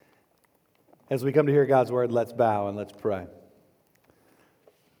As we come to hear God's word, let's bow and let's pray.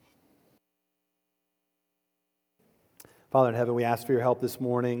 Father in heaven, we ask for your help this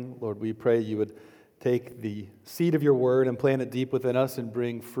morning. Lord, we pray you would take the seed of your word and plant it deep within us and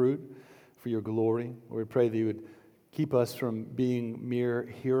bring fruit for your glory. Lord, we pray that you would keep us from being mere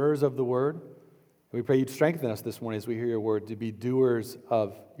hearers of the word. We pray you'd strengthen us this morning as we hear your word to be doers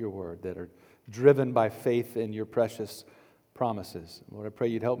of your word that are driven by faith in your precious promises. Lord, I pray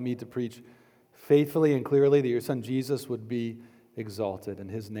you'd help me to preach faithfully and clearly, that your Son Jesus would be exalted. In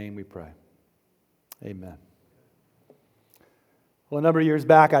his name we pray. Amen. Well, a number of years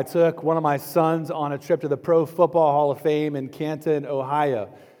back, I took one of my sons on a trip to the Pro Football Hall of Fame in Canton,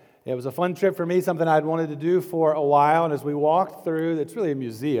 Ohio. It was a fun trip for me, something I'd wanted to do for a while, and as we walked through, it's really a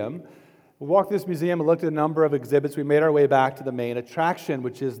museum. We walked through this museum and looked at a number of exhibits. We made our way back to the main attraction,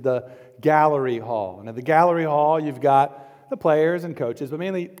 which is the Gallery Hall. And at the Gallery Hall, you've got the players and coaches, but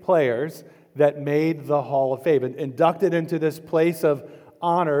mainly players that made the Hall of Fame, inducted into this place of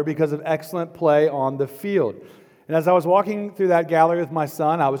honor because of excellent play on the field. And as I was walking through that gallery with my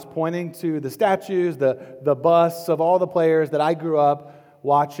son, I was pointing to the statues, the busts of all the players that I grew up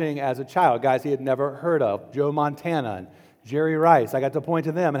watching as a child, guys he had never heard of, Joe Montana and Jerry Rice. I got to point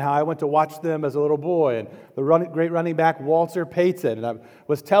to them and how I went to watch them as a little boy, and the great running back Walter Payton. And I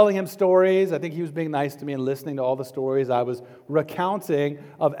was telling him stories. I think he was being nice to me and listening to all the stories I was recounting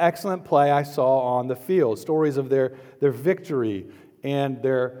of excellent play I saw on the field, stories of their victory and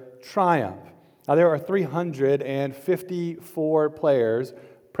their triumph. Now, there are 354 players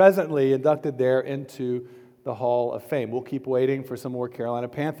presently inducted there into the Hall of Fame. We'll keep waiting for some more Carolina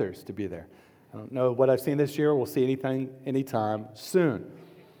Panthers to be there. I don't know what I've seen this year. We'll see anytime soon.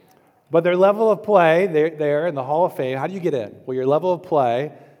 But their level of play, there in the Hall of Fame, how do you get in? Well, your level of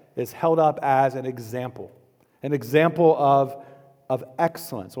play is held up as an example of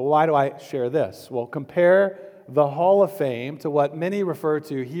excellence. Well, why do I share this? Well, compare the Hall of Fame to what many refer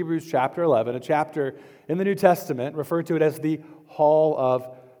to, Hebrews chapter 11, a chapter in the New Testament, refer to it as the Hall of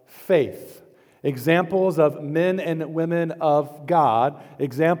Faith. Examples of men and women of God,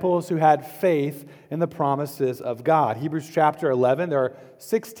 examples who had faith in the promises of God. Hebrews chapter 11, there are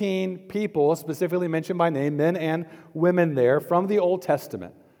 16 people specifically mentioned by name, men and women there from the Old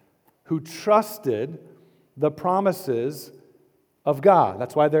Testament, who trusted the promises of God.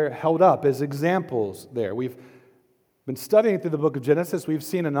 That's why they're held up as examples there. We've been studying through the book of Genesis. We've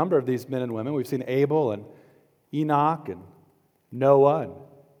seen a number of these men and women. We've seen Abel and Enoch and Noah and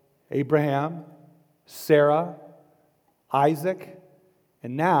Abraham, Sarah, Isaac,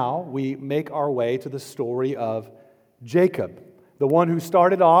 and now we make our way to the story of Jacob, the one who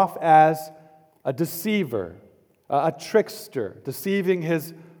started off as a deceiver, a trickster, deceiving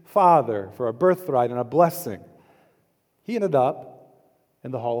his father for a birthright and a blessing. He ended up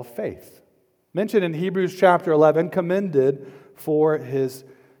in the Hall of Faith, mentioned in Hebrews chapter 11, commended for his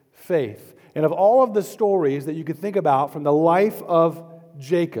faith. And of all of the stories that you could think about from the life of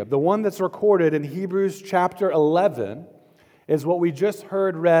Jacob, the one that's recorded in Hebrews chapter 11 is what we just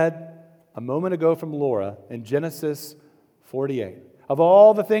heard read a moment ago from Laura in Genesis 48. Of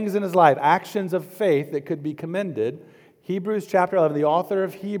all the things in his life, actions of faith that could be commended, Hebrews chapter 11, the author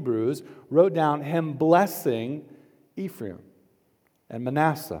of Hebrews wrote down him blessing Ephraim and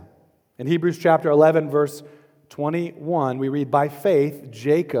Manasseh. In Hebrews chapter 11, verse 21, we read, "By faith,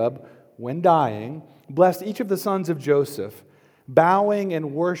 Jacob, when dying, blessed each of the sons of Joseph, bowing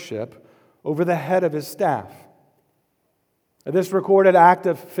in worship over the head of his staff." This recorded act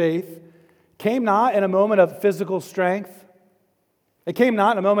of faith came not in a moment of physical strength. It came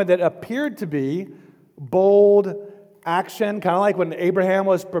not in a moment that appeared to be bold action, kind of like when Abraham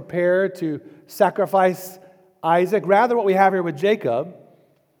was prepared to sacrifice Isaac. Rather, what we have here with Jacob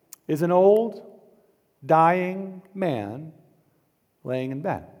is an old, dying man laying in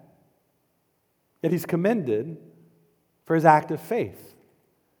bed. Yet he's commended for his act of faith,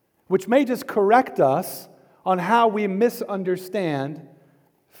 which may just correct us on how we misunderstand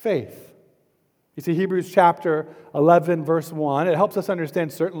faith. You see, Hebrews chapter 11, verse 1, it helps us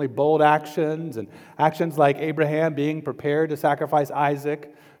understand certainly bold actions and actions like Abraham being prepared to sacrifice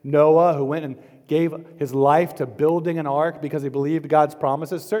Isaac, Noah, who went and gave his life to building an ark because he believed God's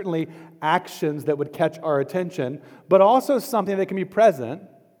promises, certainly actions that would catch our attention, but also something that can be present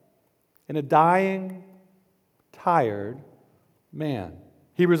in a dying, tired man.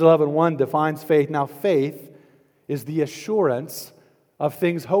 Hebrews 11:1 defines faith. Now, faith is the assurance of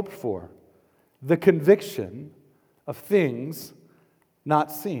things hoped for, the conviction of things not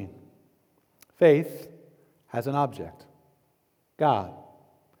seen. Faith has an object, God,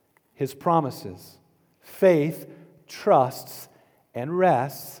 His promises. Faith trusts and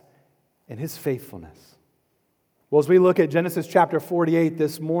rests in His faithfulness. Well, as we look at Genesis chapter 48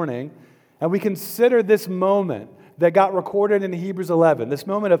 this morning, and we consider this moment that got recorded in Hebrews 11, this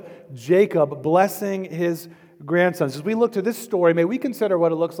moment of Jacob blessing his grandsons. As we look to this story, may we consider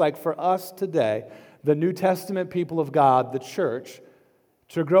what it looks like for us today, the New Testament people of God, the church,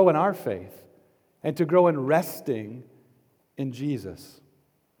 to grow in our faith and to grow in resting in Jesus.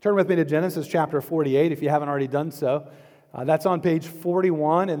 Turn with me to Genesis chapter 48 if you haven't already done so. That's on page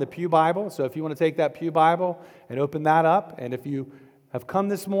 41 in the Pew Bible. So if you want to take that Pew Bible and open that up, and if you have come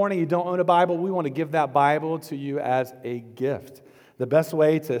this morning, you don't own a Bible, we want to give that Bible to you as a gift. The best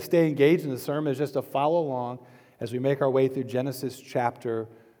way to stay engaged in the sermon is just to follow along as we make our way through Genesis chapter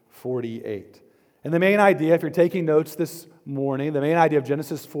 48. And the main idea, if you're taking notes this morning, the main idea of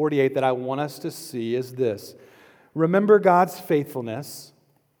Genesis 48 that I want us to see is this. Remember God's faithfulness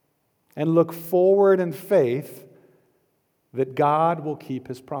and look forward in faith that God will keep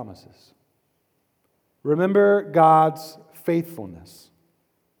His promises. Remember God's faithfulness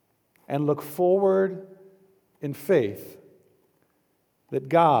and look forward in faith that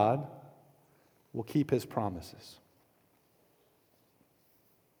God will keep His promises.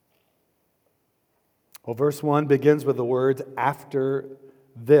 Well, verse 1 begins with the words, after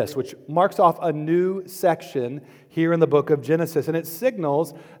this, which marks off a new section here in the book of Genesis, and it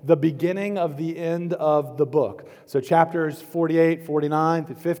signals the beginning of the end of the book. So chapters 48, 49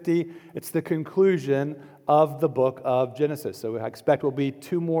 through 50, it's the conclusion of the book of Genesis. So I expect we'll be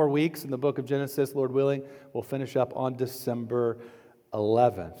 2 more weeks in the book of Genesis, Lord willing. We'll finish up on December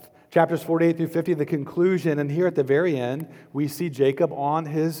 11th. Chapters 48 through 50, the conclusion, and here at the very end, we see Jacob on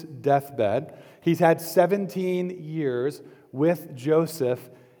his deathbed. He's had 17 years with Joseph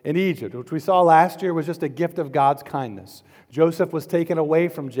in Egypt, which we saw last year was just a gift of God's kindness. Joseph was taken away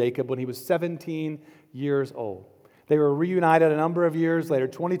from Jacob when he was 17 years old. They were reunited a number of years later,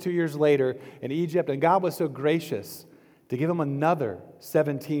 22 years later in Egypt, and God was so gracious to give him another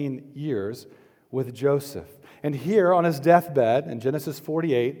 17 years with Joseph. And here on his deathbed, in Genesis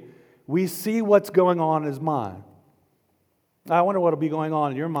 48, we see what's going on in his mind. I wonder what will be going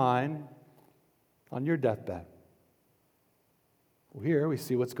on in your mind on your deathbed. Well, here we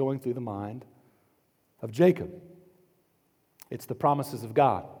see what's going through the mind of Jacob. It's the promises of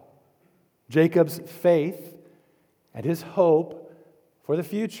God. Jacob's faith and his hope for the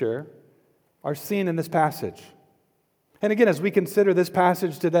future are seen in this passage. And again, as we consider this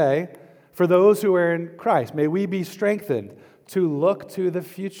passage today, for those who are in Christ, may we be strengthened to look to the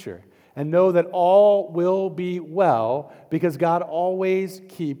future and know that all will be well because God always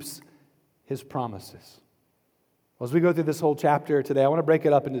keeps His promises. Well, as we go through this whole chapter today, I want to break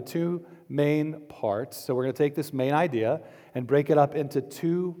it up into 2 main parts. So we're going to take this main idea and break it up into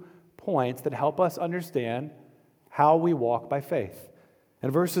 2 points that help us understand how we walk by faith.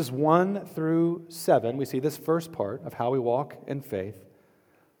 In verses 1 through 7, we see this first part of how we walk in faith.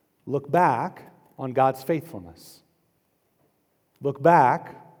 Look back on God's faithfulness. Look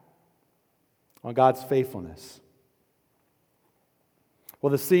back on God's faithfulness.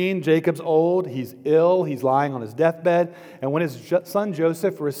 Well, the scene, Jacob's old, he's ill, he's lying on his deathbed, and when his son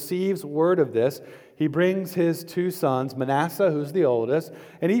Joseph receives word of this, he brings his 2 sons, Manasseh, who's the oldest,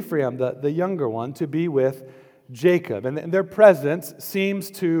 and Ephraim, the younger one, to be with Jacob. And their presence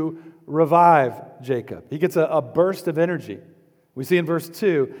seems to revive Jacob. He gets a burst of energy. We see in verse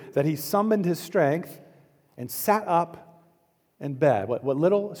 2 that he summoned his strength and sat up in bed. What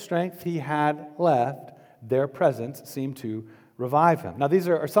little strength he had left, their presence seemed to revive him. Now, these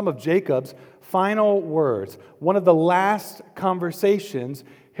are some of Jacob's final words, one of the last conversations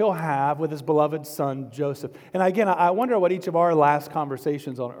he'll have with his beloved son Joseph. And again, I wonder what each of our last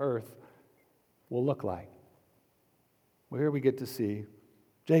conversations on earth will look like. Well, here we get to see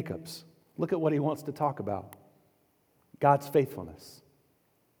Jacob's. Look at what he wants to talk about. God's faithfulness.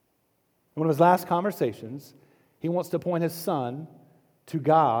 In one of his last conversations, he wants to point his son to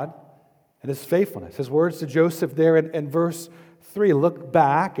God and His faithfulness. His words to Joseph there in verse 3 look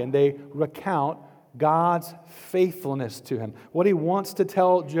back and they recount God's faithfulness to him. What he wants to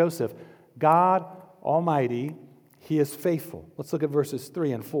tell Joseph, God Almighty, He is faithful. Let's look at verses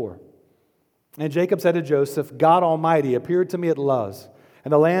 3 and 4. And Jacob said to Joseph, God Almighty appeared to me at Luz, in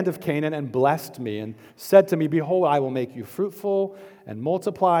the land of Canaan, and blessed me, and said to me, behold, I will make you fruitful and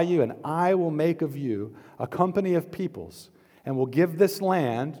multiply you, and I will make of you a company of peoples, and will give this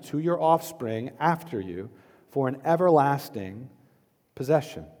land to your offspring after you for an everlasting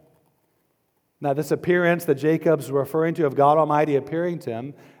possession. Now, this appearance that Jacob's referring to of God Almighty appearing to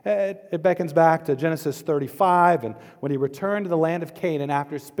him, it beckons back to Genesis 35, and when he returned to the land of Canaan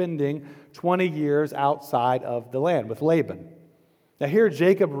after spending 20 years outside of the land with Laban. Now here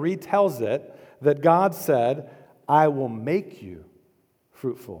Jacob retells it that God said, I will make you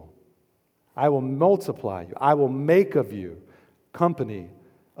fruitful. I will multiply you. I will make of you company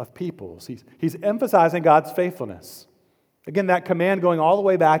of peoples. He's emphasizing God's faithfulness. Again, that command going all the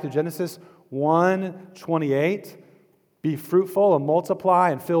way back to Genesis 1:28, be fruitful and multiply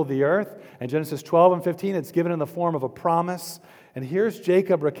and fill the earth. And Genesis 12 and 15, it's given in the form of a promise. And here's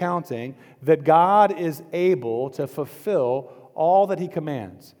Jacob recounting that God is able to fulfill all that he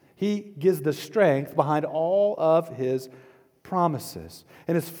commands. He gives the strength behind all of his promises.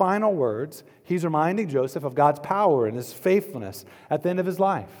 In his final words, he's reminding Joseph of God's power and his faithfulness at the end of his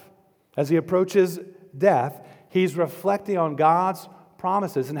life. As he approaches death, he's reflecting on God's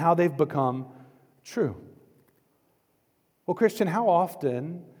promises and how they've become true. Well, Christian, how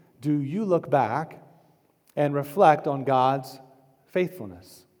often do you look back and reflect on God's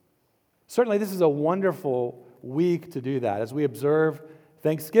faithfulness? Certainly, this is a wonderful week to do that. As we observe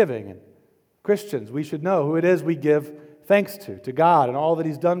Thanksgiving, and Christians, we should know who it is we give thanks to God and all that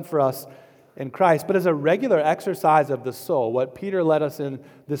He's done for us in Christ. But as a regular exercise of the soul, what Peter led us in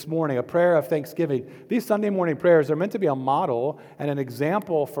this morning, a prayer of thanksgiving, these Sunday morning prayers are meant to be a model and an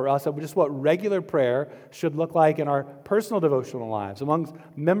example for us of just what regular prayer should look like in our personal devotional lives, among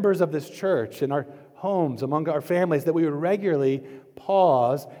members of this church, in our homes, among our families, that we would regularly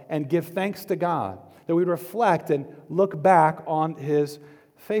pause and give thanks to God, that we would reflect and look back on His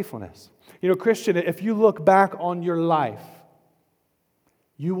faithfulness. You know, Christian, if you look back on your life,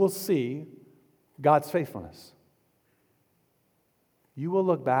 you will see God's faithfulness. You will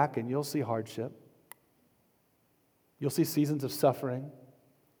look back and you'll see hardship. You'll see seasons of suffering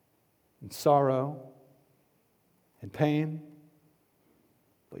and sorrow and pain.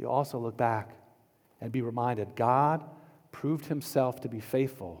 But you'll also look back and be reminded God proved Himself to be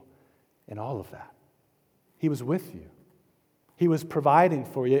faithful in all of that. He was with you. He was providing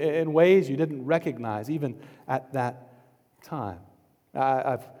for you in ways you didn't recognize even at that time.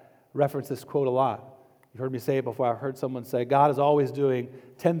 I've referenced this quote a lot. You've heard me say it before. I've heard someone say, God is always doing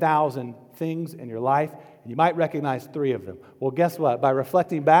 10,000 things in your life, and you might recognize 3 of them. Well, guess what? By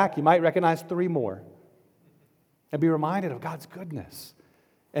reflecting back, you might recognize 3 more and be reminded of God's goodness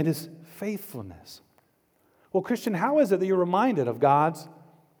and His faithfulness. Well, Christian, how is it that you're reminded of God's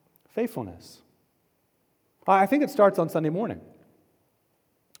faithfulness? I think it starts on Sunday morning.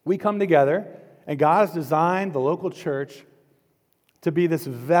 We come together, and God has designed the local church to be this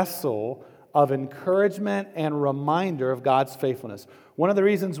vessel of encouragement and reminder of God's faithfulness. One of the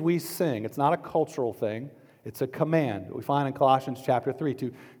reasons we sing, it's not a cultural thing, it's a command that we find in Colossians chapter 3,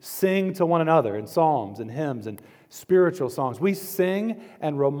 to sing to one another in psalms and hymns and spiritual songs. We sing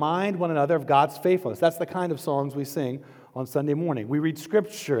and remind one another of God's faithfulness. That's the kind of songs we sing on Sunday morning. We read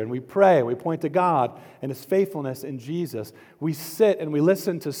Scripture and we pray and we point to God and His faithfulness in Jesus. We sit and we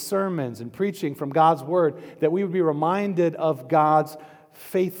listen to sermons and preaching from God's Word that we would be reminded of God's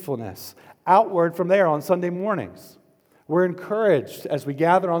faithfulness. Outward from there on Sunday mornings, we're encouraged as we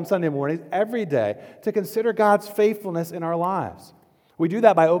gather on Sunday mornings every day to consider God's faithfulness in our lives. We do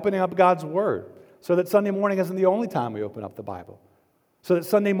that by opening up God's Word so that Sunday morning isn't the only time we open up the Bible. So that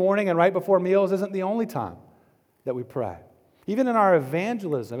Sunday morning and right before meals isn't the only time that we pray. Even in our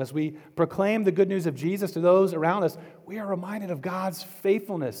evangelism, as we proclaim the good news of Jesus to those around us, we are reminded of God's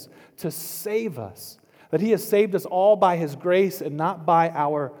faithfulness to save us, that He has saved us all by His grace and not by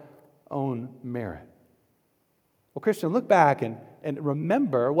our own merit. Well, Christian, look back and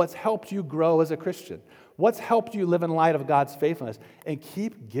remember what's helped you grow as a Christian, what's helped you live in light of God's faithfulness, and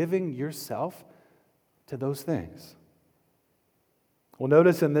keep giving yourself to those things. Well,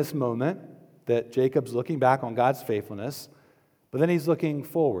 notice in this moment that Jacob's looking back on God's faithfulness, but then he's looking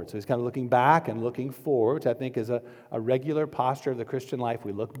forward. So he's kind of looking back and looking forward, which I think is a regular posture of the Christian life.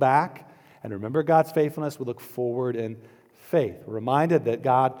 We look back and remember God's faithfulness. We look forward in faith. We're reminded that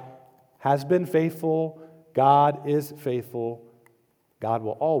God has been faithful. God is faithful. God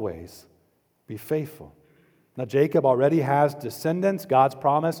will always be faithful. Now, Jacob already has descendants, God's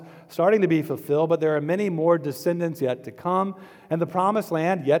promise starting to be fulfilled, but there are many more descendants yet to come, and the promised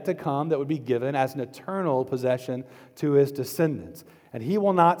land yet to come that would be given as an eternal possession to his descendants. And he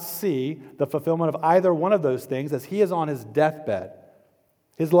will not see the fulfillment of either one of those things as he is on his deathbed.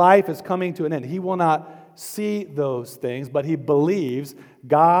 His life is coming to an end. He will not see those things, but he believes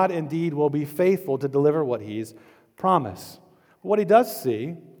God indeed will be faithful to deliver what he's promised. What he does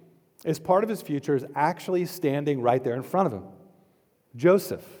see is part of his future is actually standing right there in front of him.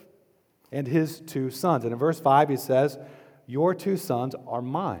 Joseph and his 2 sons. And in verse 5 he says, "Your 2 sons are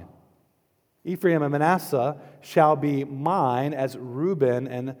mine. Ephraim and Manasseh shall be mine as Reuben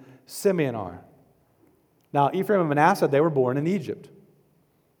and Simeon are." Now, Ephraim and Manasseh, they were born in Egypt.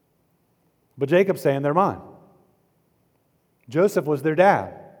 But Jacob's saying they're mine. Joseph was their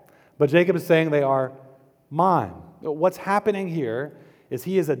dad. But Jacob is saying they are mine. What's happening here is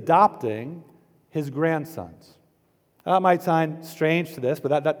he is adopting his grandsons. That might sound strange to us,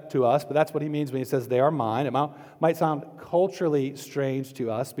 but that's what he means when he says they are mine. It might sound culturally strange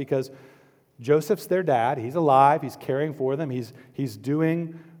to us because Joseph's their dad. He's alive. He's caring for them. He's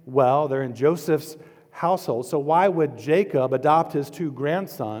doing well. They're in Joseph's household. So why would Jacob adopt his two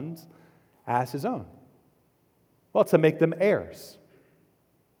grandsons as his own? Well, to make them heirs.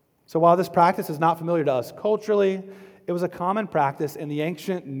 So while this practice is not familiar to us culturally, it was a common practice in the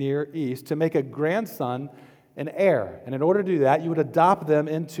ancient Near East to make a grandson an heir. And in order to do that, you would adopt them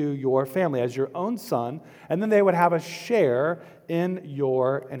into your family as your own son, and then they would have a share in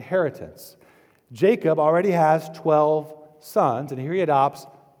your inheritance. Jacob already has 12 sons, and here he adopts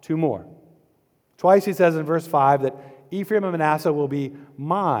two more. Twice he says in verse 5 that Ephraim and Manasseh will be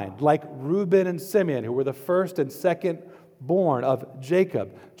mine, like Reuben and Simeon, who were the first and second born of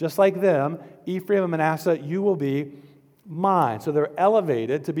Jacob. Just like them, Ephraim and Manasseh, you will be mine. So they're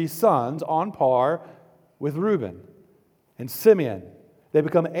elevated to be sons on par with Reuben and Simeon. They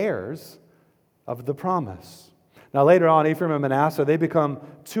become heirs of the promise. Now later on, Ephraim and Manasseh, they become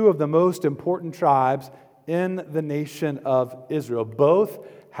two of the most important tribes in the nation of Israel, both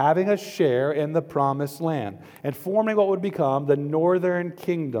having a share in the promised land and forming what would become the northern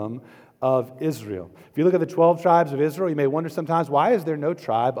kingdom of Israel. If you look at the 12 tribes of Israel, you may wonder sometimes, why is there no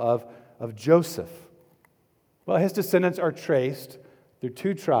tribe of Joseph? Well, his descendants are traced through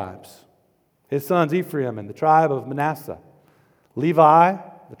two tribes. His sons, Ephraim and the tribe of Manasseh. Levi,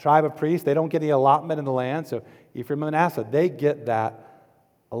 the tribe of priests, they don't get any allotment in the land, so Ephraim and Manasseh, they get that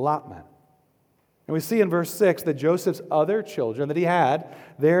allotment. And we see in verse 6 that Joseph's other children that he had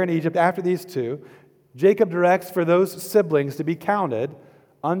there in Egypt after these two, Jacob directs for those siblings to be counted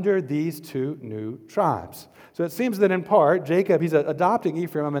under these two new tribes. So it seems that in part, Jacob, he's adopting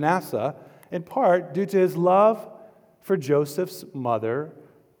Ephraim and Manasseh, in part due to his love for Joseph's mother,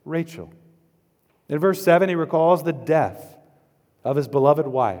 Rachel. In verse 7, he recalls the death of his beloved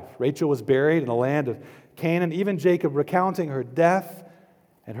wife. Rachel was buried in the land of Canaan. Even Jacob recounting her death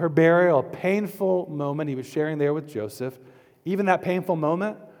and her burial, a painful moment he was sharing there with Joseph. Even that painful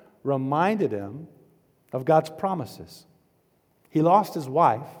moment reminded him of God's promises. He lost his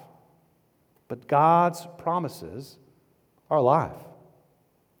wife, but God's promises are alive.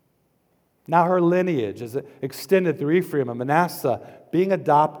 Now her lineage is extended through Ephraim and Manasseh, being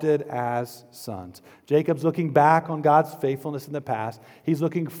adopted as sons. Jacob's looking back on God's faithfulness in the past. He's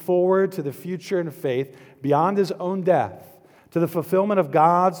looking forward to the future in faith beyond his own death, to the fulfillment of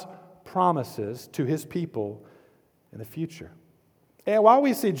God's promises to his people in the future. And while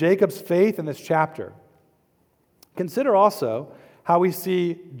we see Jacob's faith in this chapter, consider also how we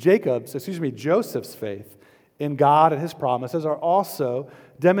see Joseph's faith in God and his promises are also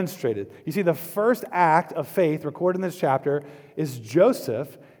demonstrated. You see, the first act of faith recorded in this chapter is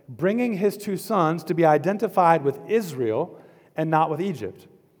Joseph bringing his two sons to be identified with Israel and not with Egypt.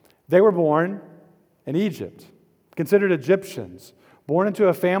 They were born in Egypt, considered Egyptians, born into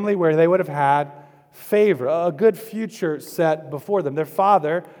a family where they would have had favor, a good future set before them. Their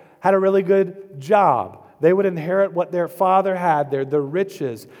father had a really good job. They would inherit what their father had there, the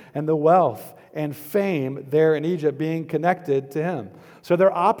riches and the wealth and fame there in Egypt being connected to him. So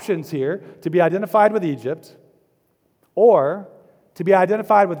there are options here to be identified with Egypt or to be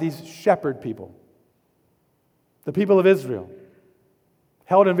identified with these shepherd people, the people of Israel,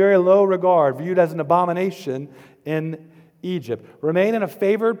 held in very low regard, viewed as an abomination in Egypt. Remain in a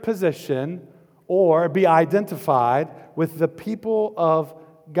favored position or be identified with the people of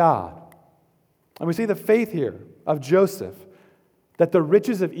God. And we see the faith here of Joseph that the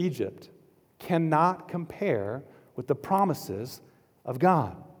riches of Egypt cannot compare with the promises of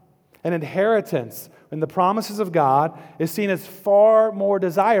God. An inheritance in the promises of God is seen as far more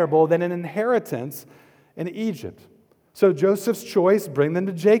desirable than an inheritance in Egypt. So Joseph's choice bring them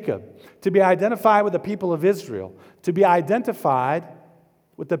to Jacob, to be identified with the people of Israel, to be identified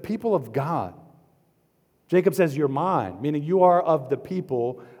with the people of God. Jacob says, "You're mine," meaning you are of the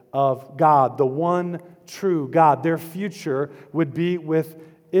people of God, the one true God. Their future would be with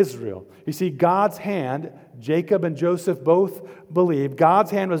Israel. You see, God's hand, Jacob and Joseph both believed,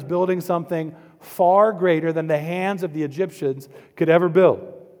 God's hand was building something far greater than the hands of the Egyptians could ever build.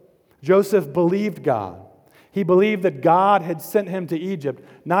 Joseph believed God. He believed that God had sent him to Egypt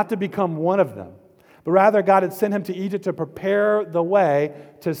not to become one of them, but rather God had sent him to Egypt to prepare the way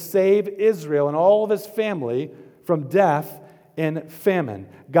to save Israel and all of his family from death in famine.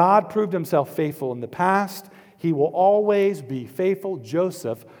 God proved himself faithful in the past. He will always be faithful.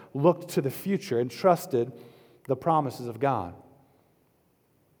 Joseph looked to the future and trusted the promises of God.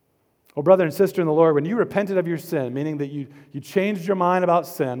 Well, brother and sister in the Lord, when you repented of your sin, meaning that you changed your mind about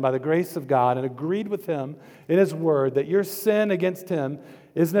sin by the grace of God and agreed with him in his word that your sin against him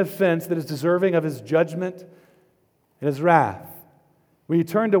is an offense that is deserving of his judgment and his wrath, when you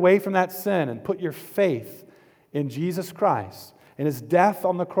turned away from that sin and put your faith in Jesus Christ and his death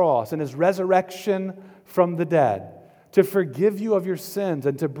on the cross and his resurrection from the dead to forgive you of your sins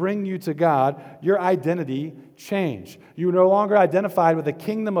and to bring you to God, your identity changed. You are no longer identified with the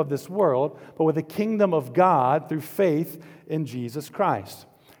kingdom of this world, but with the kingdom of God through faith in Jesus Christ.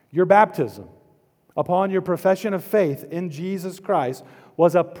 Your baptism, upon your profession of faith in Jesus Christ,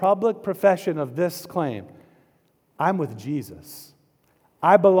 was a public profession of this claim: I'm with Jesus.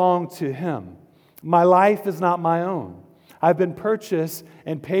 I belong to him. My life is not my own. I've been purchased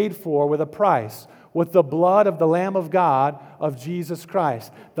and paid for with a price, with the blood of the Lamb of God, of Jesus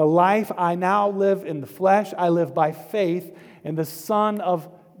Christ. The life I now live in the flesh, I live by faith in the Son of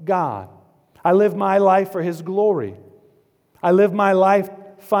God. I live my life for his glory. I live my life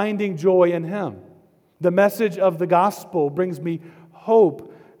finding joy in him. The message of the gospel brings me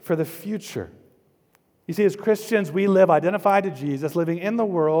hope for the future. You see, as Christians, we live identified to Jesus, living in the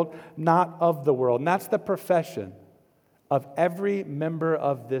world, not of the world. And that's the profession of every member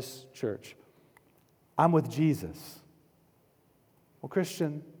of this church. I'm with Jesus. Well,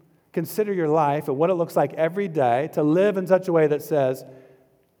 Christian, consider your life and what it looks like every day to live in such a way that says,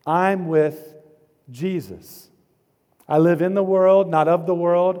 I'm with Jesus. I live in the world, not of the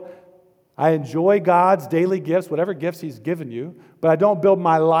world. I enjoy God's daily gifts, whatever gifts he's given you, but I don't build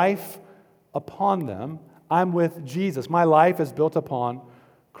my life upon them. I'm with Jesus. My life is built upon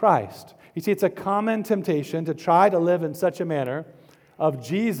Christ. You see, it's a common temptation to try to live in such a manner of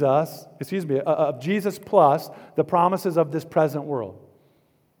Jesus plus the promises of this present world.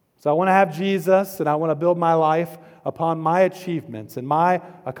 So I want to have Jesus, and I want to build my life upon my achievements and my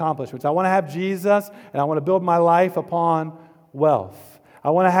accomplishments. I want to have Jesus, and I want to build my life upon wealth.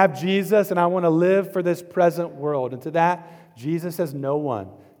 I want to have Jesus, and I want to live for this present world. And to that, Jesus says no one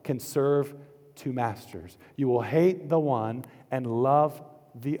can serve two masters. You will hate the one and love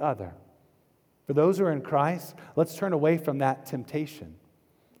the other. For those who are in Christ, let's turn away from that temptation.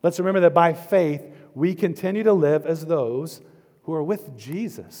 Let's remember that by faith, we continue to live as those who are with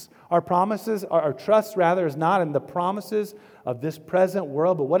Jesus. Our trust is not in the promises of this present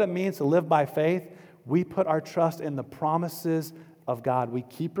world, but what it means to live by faith. We put our trust in the promises of God. We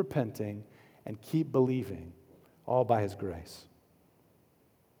keep repenting and keep believing, all by his grace.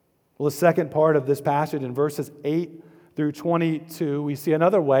 Well, the second part of this passage in verses 8 through 22, we see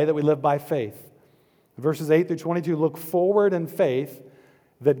another way that we live by faith. Verses 8 through 22 look forward in faith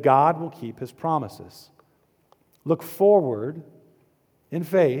that God will keep his promises. Look forward in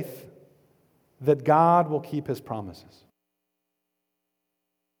faith that God will keep his promises.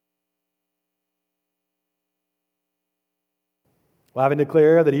 Well, having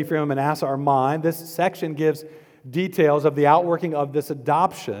declared that Ephraim and Manasseh are mine, this section gives details of the outworking of this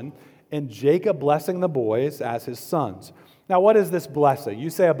adoption and Jacob blessing the boys as his sons. Now, what is this blessing? You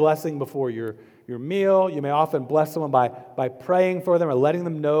say a blessing before your meal. You may often bless someone by praying for them or letting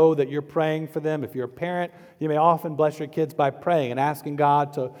them know that you're praying for them. If you're a parent, you may often bless your kids by praying and asking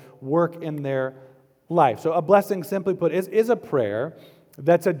God to work in their life. So a blessing, simply put, is a prayer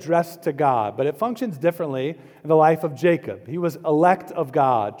that's addressed to God, but it functions differently in the life of Jacob. He was elect of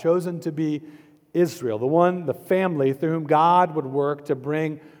God, chosen to be Israel, the family through whom God would work to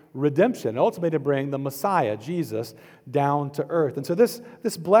bring redemption, ultimately to bring the Messiah, Jesus, down to earth. And so this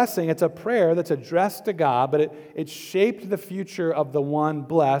blessing, it's a prayer that's addressed to God, but it shaped the future of the one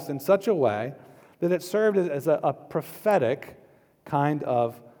blessed in such a way that it served as a prophetic kind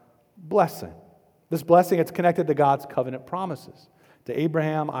of blessing. This blessing, it's connected to God's covenant promises to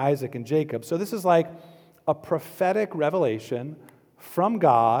Abraham, Isaac, and Jacob. So this is like a prophetic revelation from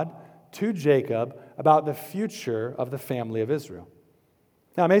God to Jacob about the future of the family of Israel.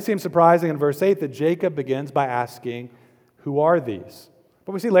 Now, it may seem surprising in verse 8 that Jacob begins by asking, who are these?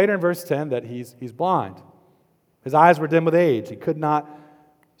 But we see later in verse 10 that he's blind. His eyes were dim with age. He could not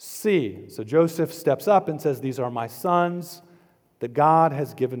see. So Joseph steps up and says, these are my sons that God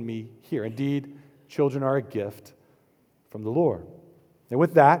has given me here. Indeed, children are a gift from the Lord. And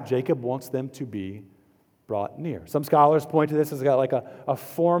with that, Jacob wants them to be brought near. Some scholars point to this as like a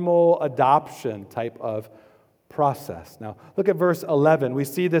formal adoption type of process. Now, look at verse 11. We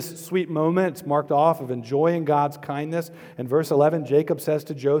see this sweet moment. It's marked off of enjoying God's kindness. In verse 11, Jacob says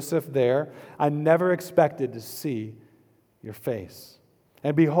to Joseph there, I never expected to see your face.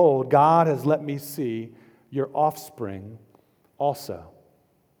 And behold, God has let me see your offspring also."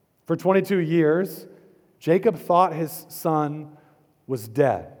 For 22 years, Jacob thought his son was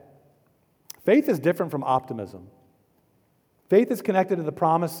dead. Faith is different from optimism. Faith is connected to the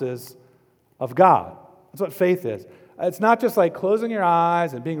promises of God. That's what faith is. It's not just like closing your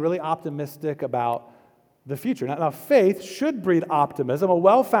eyes and being really optimistic about the future. Now, faith should breed optimism, a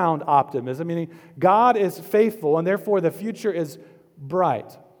well-founded optimism, meaning God is faithful and therefore the future is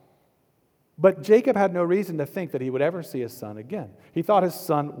bright. But Jacob had no reason to think that he would ever see his son again. He thought his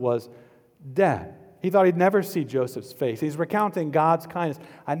son was dead. He thought he'd never see Joseph's face. He's recounting God's kindness.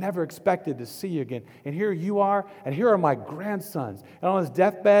 "I never expected to see you again. And here you are, and here are my grandsons. And on his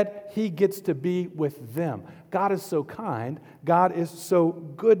deathbed, he gets to be with them." God is so kind. God is so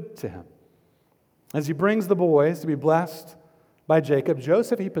good to him. As he brings the boys to be blessed by Jacob,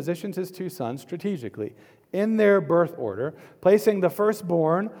 Joseph, he positions his two sons strategically in their birth order, placing the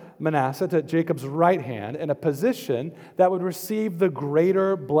firstborn, Manasseh, to Jacob's right hand in a position that would receive the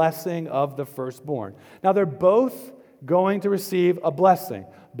greater blessing of the firstborn. Now, they're both going to receive a blessing.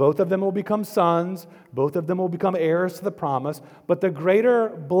 Both of them will become sons. Both of them will become heirs to the promise. But the greater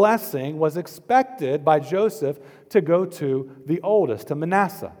blessing was expected by Joseph to go to the oldest, to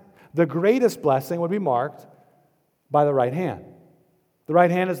Manasseh. The greatest blessing would be marked by the right hand. The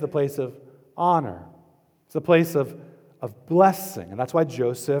right hand is the place of honor. It's the place of blessing, and that's why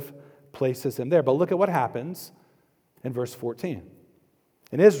Joseph places him there. But look at what happens in verse 14.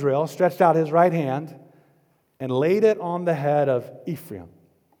 "And Israel stretched out his right hand and laid it on the head of Ephraim,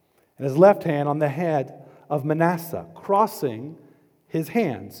 and his left hand on the head of Manasseh, crossing his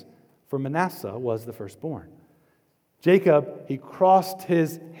hands, for Manasseh was the firstborn." Jacob, he crossed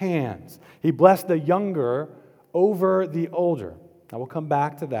his hands. He blessed the younger over the older. Now, we'll come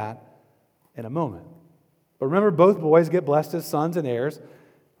back to that in a moment. But remember, both boys get blessed as sons and heirs.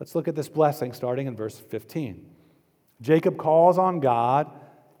 Let's look at this blessing starting in verse 15. Jacob calls on God,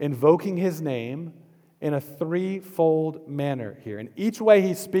 invoking his name in a threefold manner here. And each way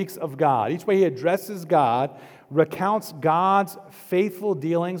he speaks of God, each way he addresses God, recounts God's faithful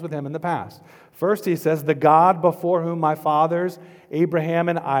dealings with him in the past. First, he says, "The God before whom my fathers, Abraham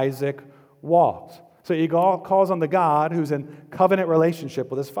and Isaac, walked." So he calls on the God who's in covenant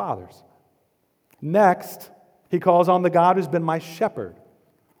relationship with his fathers. Next, he calls on the God who's been my shepherd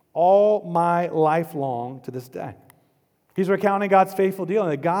all my life long to this day. He's recounting God's faithful dealing,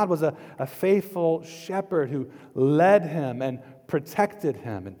 that God was a faithful shepherd who led him and protected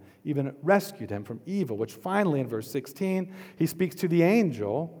him and even rescued him from evil, which finally in verse 16, he speaks to the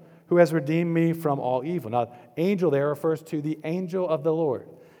angel who has redeemed me from all evil. Now, angel there refers to the angel of the Lord.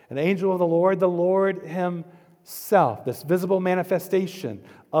 And the angel of the Lord himself, this visible manifestation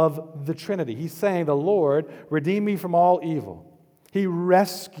of the Trinity. He's saying, "The Lord redeemed me from all evil. He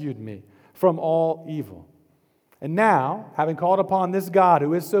rescued me from all evil." And now, having called upon this God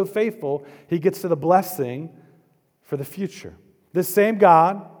who is so faithful, he gets to the blessing for the future. This same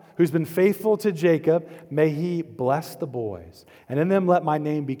God who's been faithful to Jacob, may he bless the boys, and in them let my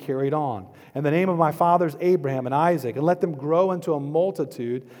name be carried on, and the name of my fathers Abraham and Isaac, and let them grow into a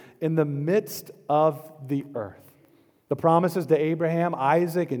multitude in the midst of the earth. The promises to Abraham,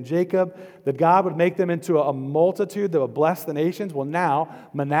 Isaac, and Jacob, that God would make them into a multitude that would bless the nations. Well, now,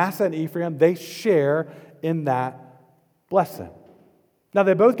 Manasseh and Ephraim, they share in that blessing. Now,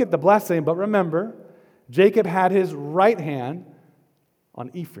 they both get the blessing, but remember, Jacob had his right hand on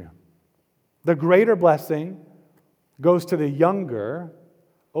Ephraim. The greater blessing goes to the younger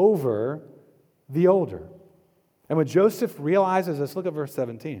over the older. And when Joseph realizes this, look at verse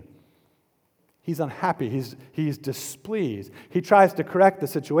 17. He's unhappy. He's displeased. He tries to correct the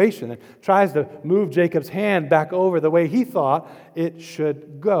situation and tries to move Jacob's hand back over the way he thought it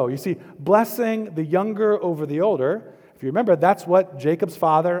should go. You see, blessing the younger over the older, if you remember, that's what Jacob's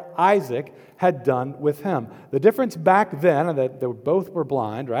father, Isaac, had done with him. The difference back then, and that they both were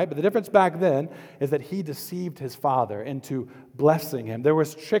blind, right? But the difference back then is that he deceived his father into blessing him. There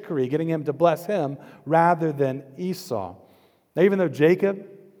was trickery getting him to bless him rather than Esau. Now, even though Jacob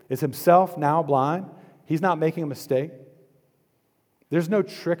is himself now blind, he's not making a mistake. There's no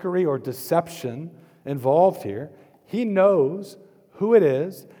trickery or deception involved here. He knows who it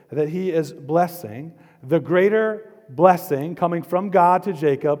is that he is blessing. The greater blessing coming from God to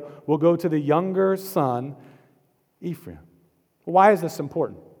Jacob will go to the younger son, Ephraim. Why is this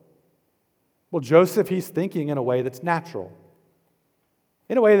important? Well, Joseph, he's thinking in a way that's natural,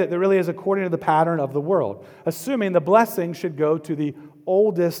 in a way that really is according to the pattern of the world, assuming the blessing should go to the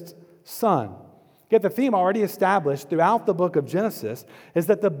oldest son. Yet the theme already established throughout the book of Genesis is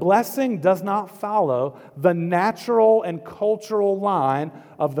that the blessing does not follow the natural and cultural line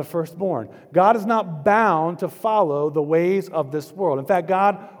of the firstborn. God is not bound to follow the ways of this world. In fact,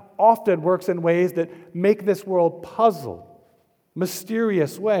 God often works in ways that make this world puzzle,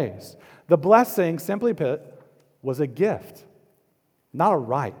 mysterious ways. The blessing, simply put, was a gift, not a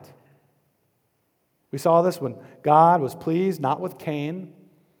right. We saw this when God was pleased not with Cain,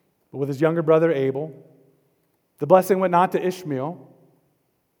 but with his younger brother Abel. The blessing went not to Ishmael,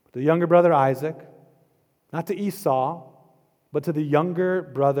 but to the younger brother Isaac, not to Esau, but to the younger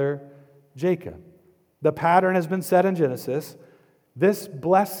brother Jacob. The pattern has been set in Genesis. This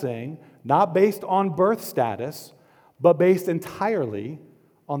blessing, not based on birth status, but based entirely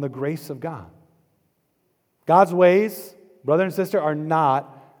on the grace of God. God's ways, brother and sister, are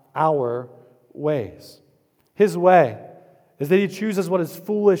not our ways. His way is that He chooses what is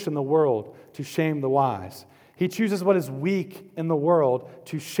foolish in the world to shame the wise. He chooses what is weak in the world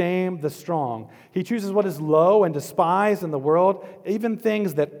to shame the strong. He chooses what is low and despised in the world, even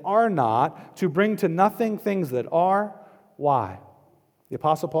things that are not, to bring to nothing things that are. Why? The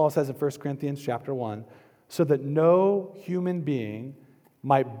Apostle Paul says in 1 Corinthians chapter 1, so that no human being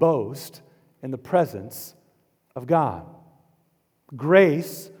might boast in the presence of God.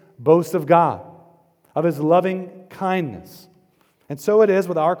 Grace boasts of God, of His loving kindness. And so it is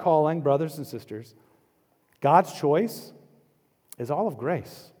with our calling, brothers and sisters. God's choice is all of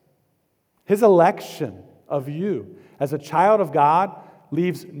grace. His election of you as a child of God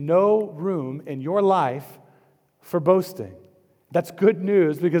leaves no room in your life for boasting. That's good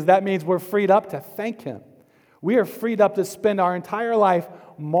news because that means we're freed up to thank Him. We are freed up to spend our entire life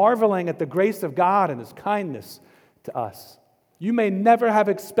marveling at the grace of God and His kindness to us. You may never have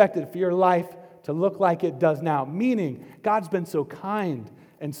expected for your life to look like it does now, meaning God's been so kind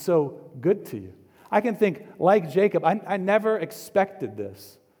and so good to you. I can think, like Jacob, I never expected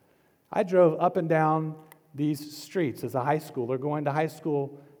this. I drove up and down these streets as a high schooler, going to high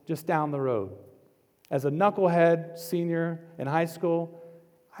school just down the road. As a knucklehead senior in high school,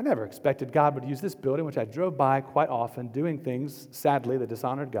 I never expected God would use this building, which I drove by quite often, doing things, sadly, that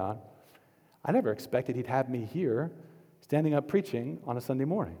dishonored God. I never expected He'd have me here, standing up preaching on a Sunday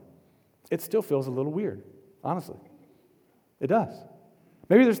morning. It still feels a little weird, honestly. It does.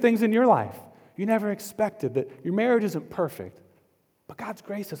 Maybe there's things in your life you never expected, that your marriage isn't perfect, but God's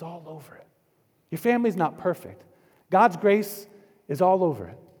grace is all over it. Your family's not perfect. God's grace is all over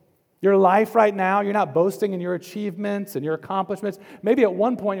it. Your life right now, you're not boasting in your achievements and your accomplishments. Maybe at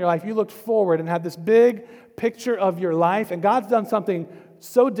one point in your life, you looked forward and had this big picture of your life, and God's done something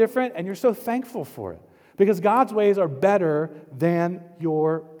so different, and you're so thankful for it because God's ways are better than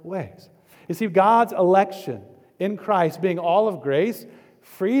your ways. You see, God's election in Christ, being all of grace,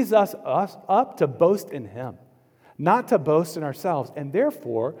 frees us up to boast in Him, not to boast in ourselves, and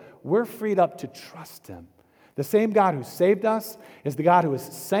therefore, we're freed up to trust Him. The same God who saved us is the God who is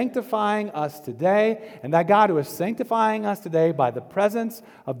sanctifying us today, and that God who is sanctifying us today by the presence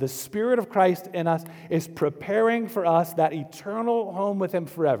of the Spirit of Christ in us is preparing for us that eternal home with Him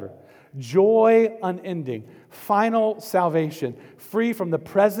forever. Joy unending, final salvation, free from the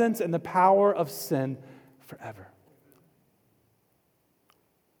presence and the power of sin forever.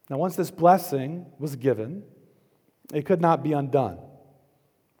 Now, once this blessing was given, it could not be undone.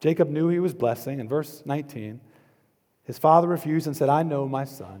 Jacob knew he was blessing. In verse 19, his father refused and said, I know, my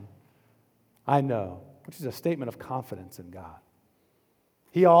son, I know, which is a statement of confidence in God.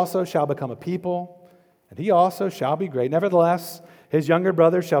 He also shall become a people, and he also shall be great. Nevertheless, his younger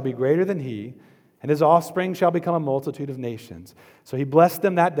brother shall be greater than he, and his offspring shall become a multitude of nations. So he blessed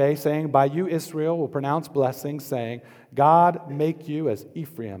them that day, saying, by you Israel will pronounce blessings, saying, God make you as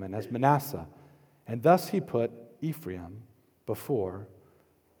Ephraim and as Manasseh. And thus he put Ephraim before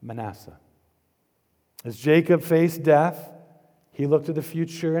Manasseh. As Jacob faced death, he looked to the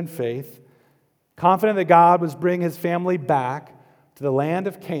future in faith, confident that God was bringing his family back to the land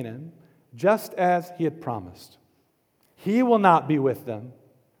of Canaan, just as he had promised. He will not be with them,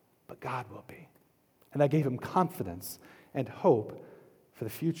 but God will be. And that gave him confidence and hope for the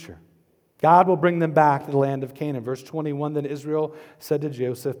future. God will bring them back to the land of Canaan. Verse 21, then Israel said to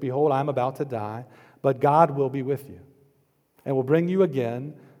Joseph, behold, I am about to die, but God will be with you, and will bring you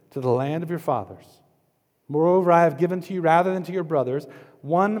again to the land of your fathers. Moreover, I have given to you, rather than to your brothers,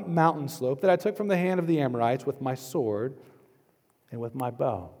 one mountain slope that I took from the hand of the Amorites with my sword and with my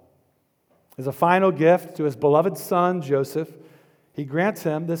bow. As a final gift to his beloved son, Joseph, he grants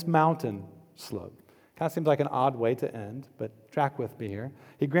him this mountain slope. Kind of seems like an odd way to end, but track with me here.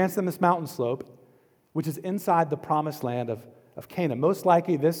 He grants them this mountain slope, which is inside the promised land of Canaan. Most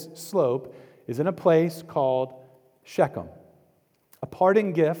likely, this slope is in a place called Shechem. A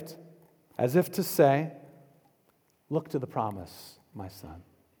parting gift, as if to say, look to the promise, my son.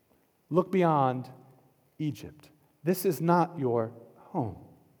 Look beyond Egypt. This is not your home.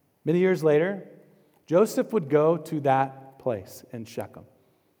 Many years later, Joseph would go to that place in Shechem.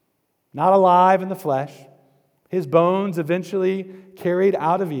 Not alive in the flesh, his bones eventually carried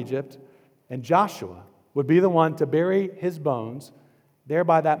out of Egypt, and Joshua would be the one to bury his bones there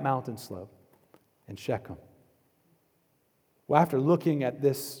by that mountain slope in Shechem. Well, after looking at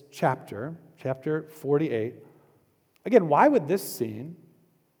this chapter 48, again, why would this scene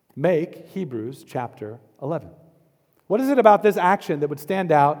make Hebrews chapter 11? What is it about this action that would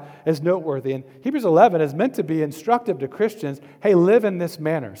stand out as noteworthy? And Hebrews 11 is meant to be instructive to Christians. Hey, live in this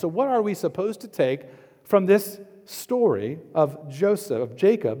manner. So what are we supposed to take from this story of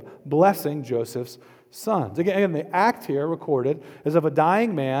Jacob blessing Joseph's sons? Again, the act here recorded is of a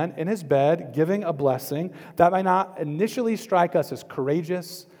dying man in his bed giving a blessing that might not initially strike us as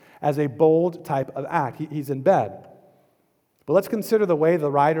courageous, as a bold type of act. He's in bed. But let's consider the way the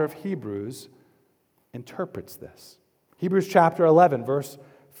writer of Hebrews interprets this. Hebrews chapter 11, verse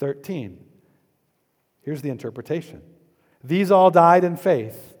 13. Here's the interpretation. These all died in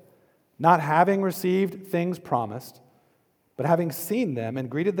faith, not having received things promised, but having seen them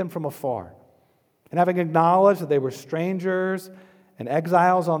and greeted them from afar, and having acknowledged that they were strangers and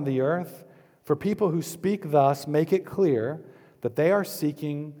exiles on the earth. For people who speak thus make it clear that they are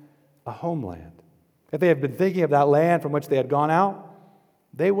seeking a homeland. If they had been thinking of that land from which they had gone out,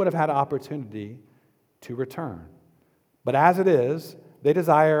 they would have had an opportunity to return. But as it is, they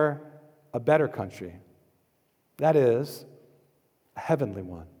desire a better country. That is, a heavenly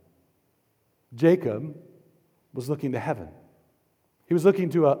one. Jacob was looking to heaven. He was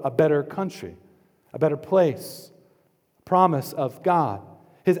looking to a better country, a better place, a promise of God.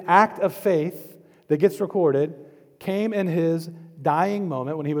 His act of faith that gets recorded came in his dying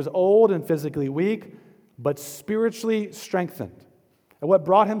moment when he was old and physically weak, but spiritually strengthened. And what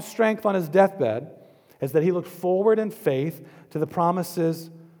brought him strength on his deathbed is that he looked forward in faith to the promises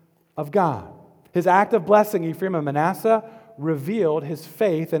of God. His act of blessing Ephraim and Manasseh revealed his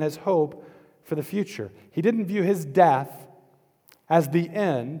faith and his hope for the future. He didn't view his death as the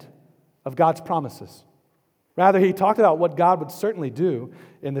end of God's promises. Rather, he talked about what God would certainly do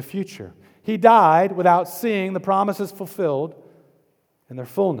in the future. He died without seeing the promises fulfilled in their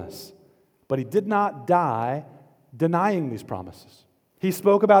fullness. But he did not die denying these promises. He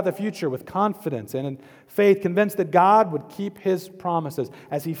spoke about the future with confidence and in faith, convinced that God would keep his promises.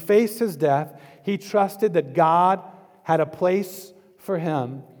 As he faced his death, he trusted that God had a place for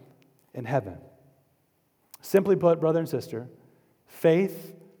him in heaven. Simply put, brother and sister,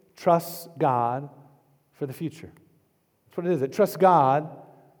 faith trusts God for the future. That's what it is. It trusts God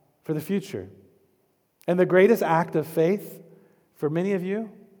for the future. And the greatest act of faith for many of you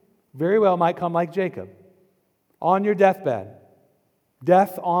very well might come like Jacob, on your deathbed,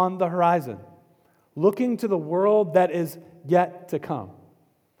 death on the horizon, looking to the world that is yet to come.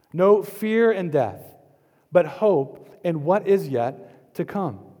 No fear in death, but hope in what is yet to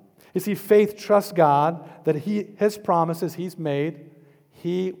come. You see, faith trusts God that his promises he's made,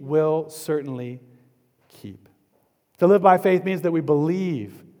 he will certainly keep. To live by faith means that we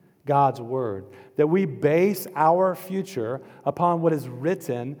believe God's word, that we base our future upon what is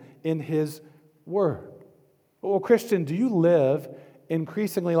written in his word. Well, Christian, do you live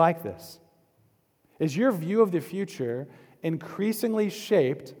increasingly like this? Is your view of the future increasingly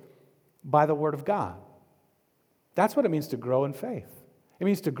shaped by the Word of God? That's what it means to grow in faith. It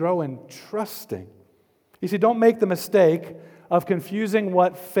means to grow in trusting. You see, don't make the mistake of confusing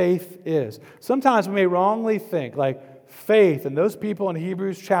what faith is. Sometimes we may wrongly think, like faith, and those people in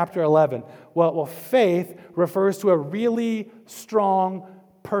Hebrews chapter 11, well, faith refers to a really strong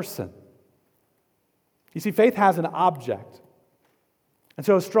person. You see, faith has an object. And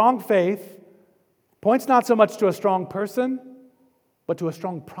so a strong faith points not so much to a strong person, but to a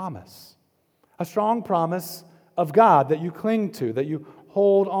strong promise. A strong promise of God that you cling to, that you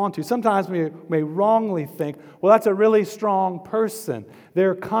hold on to. Sometimes we may wrongly think, well, that's a really strong person.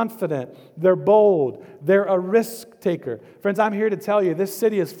 They're confident, they're bold, they're a risk taker. Friends, I'm here to tell you, this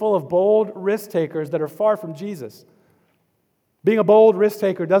city is full of bold risk takers that are far from Jesus. Being a bold risk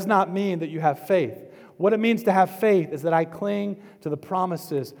taker does not mean that you have faith. What it means to have faith is that I cling to the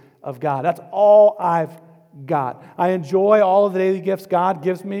promises of God. That's all I've got. I enjoy all of the daily gifts God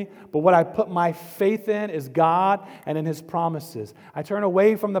gives me, but what I put my faith in is God and in His promises. I turn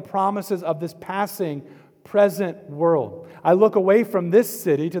away from the promises of this passing, present world. I look away from this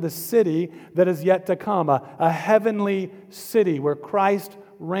city to the city that is yet to come, a heavenly city where Christ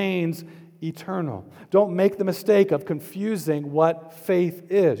reigns eternal. Don't make the mistake of confusing what faith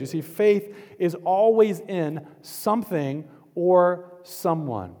is. You see, faith is always in something or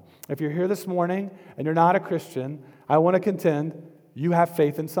someone. If you're here this morning and you're not a Christian, I want to contend you have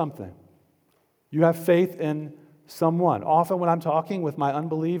faith in something. You have faith in someone. Often when I'm talking with my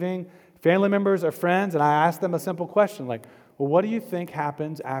unbelieving family members or friends and I ask them a simple question like, well, what do you think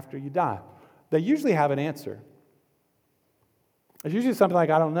happens after you die? They usually have an answer. It's usually something like,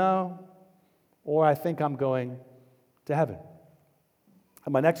 I don't know, or I think I'm going to heaven.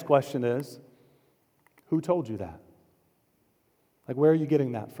 And my next question is, who told you that? Like, where are you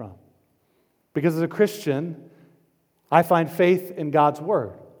getting that from? Because as a Christian, I find faith in God's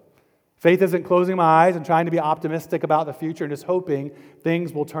Word. Faith isn't closing my eyes and trying to be optimistic about the future and just hoping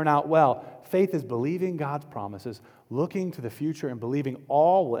things will turn out well. Faith is believing God's promises, looking to the future and believing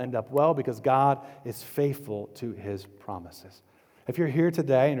all will end up well because God is faithful to His promises. If you're here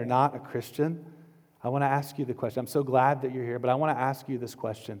today and you're not a Christian, I want to ask you the question. I'm so glad that you're here, but I want to ask you this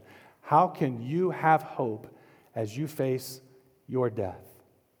question. How can you have hope as you face your death?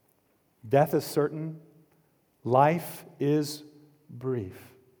 Death is certain. Life is brief.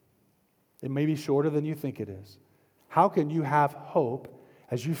 It may be shorter than you think it is. How can you have hope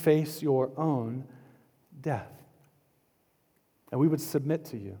as you face your own death? And we would submit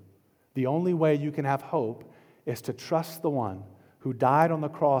to you. The only way you can have hope is to trust the one who died on the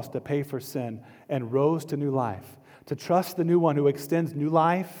cross to pay for sin and rose to new life. To trust the new one who extends new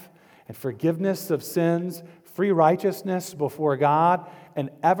life and forgiveness of sins, free righteousness before God,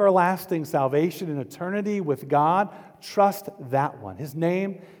 and everlasting salvation in eternity with God. Trust that one. His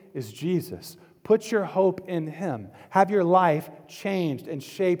name is Jesus. Put your hope in Him. Have your life changed and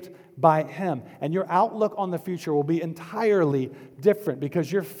shaped by Him. And your outlook on the future will be entirely different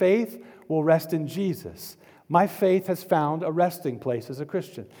because your faith will rest in Jesus. My faith has found a resting place as a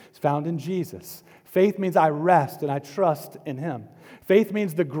Christian. It's found in Jesus. Faith means I rest and I trust in Him. Faith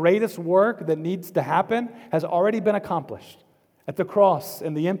means the greatest work that needs to happen has already been accomplished at the cross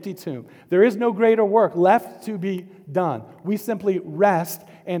and the empty tomb. There is no greater work left to be done. We simply rest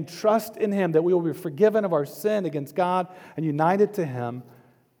and trust in Him that we will be forgiven of our sin against God and united to Him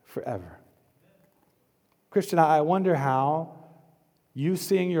forever. Christian, I wonder how you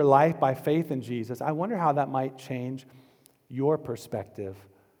seeing your life by faith in Jesus, I wonder how that might change your perspective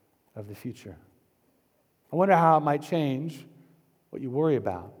of the future. I wonder how it might change what you worry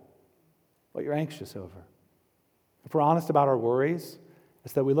about, what you're anxious over. If we're honest about our worries,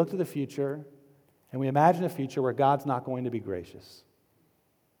 it's that we look to the future and we imagine a future where God's not going to be gracious.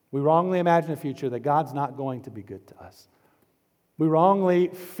 We wrongly imagine a future that God's not going to be good to us. We wrongly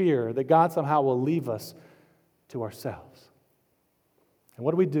fear that God somehow will leave us to ourselves. And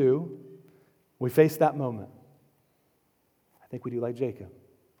what do? We face that moment. I think we do like Jacob.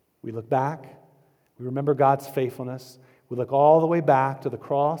 We look back. We remember God's faithfulness. We look all the way back to the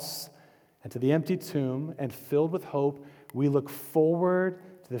cross and to the empty tomb, and filled with hope, we look forward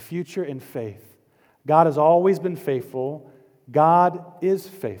to the future in faith. God has always been faithful. God is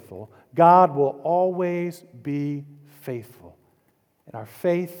faithful. God will always be faithful. And our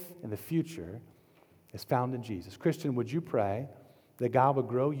faith in the future is found in Jesus. Christian, would you pray that God would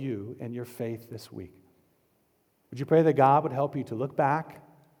grow you in your faith this week? Would you pray that God would help you to look back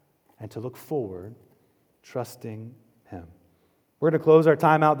and to look forward, trusting Him? We're going to close our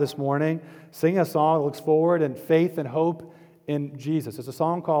time out this morning singing a song that looks forward in faith and hope in Jesus. It's a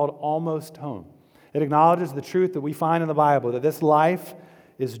song called Almost Home. It acknowledges the truth that we find in the Bible, that this life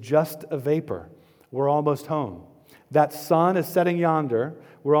is just a vapor. We're almost home. That sun is setting yonder.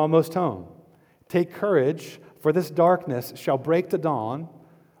 We're almost home. Take courage, for this darkness shall break to dawn.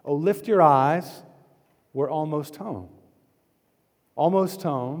 Oh, lift your eyes. We're almost home. Almost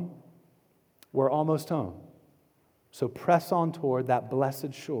home. We're almost home. So press on toward that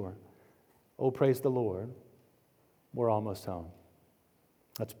blessed shore. Oh, praise the Lord. We're almost home.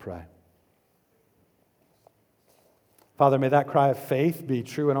 Let's pray. Father, may that cry of faith be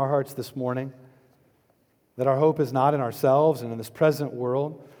true in our hearts this morning, that our hope is not in ourselves and in this present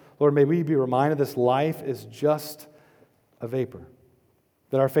world. Lord, may we be reminded this life is just a vapor,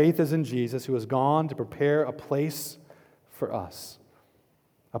 that our faith is in Jesus, who has gone to prepare a place for us,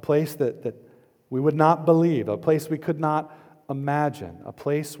 a place that we would not believe, a place we could not imagine, a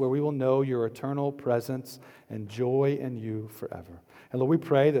place where we will know your eternal presence and joy in you forever. And Lord, we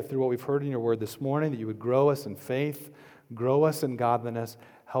pray that through what we've heard in your word this morning, that you would grow us in faith, grow us in godliness,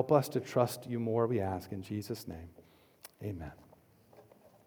 help us to trust you more, we ask in Jesus' name. Amen.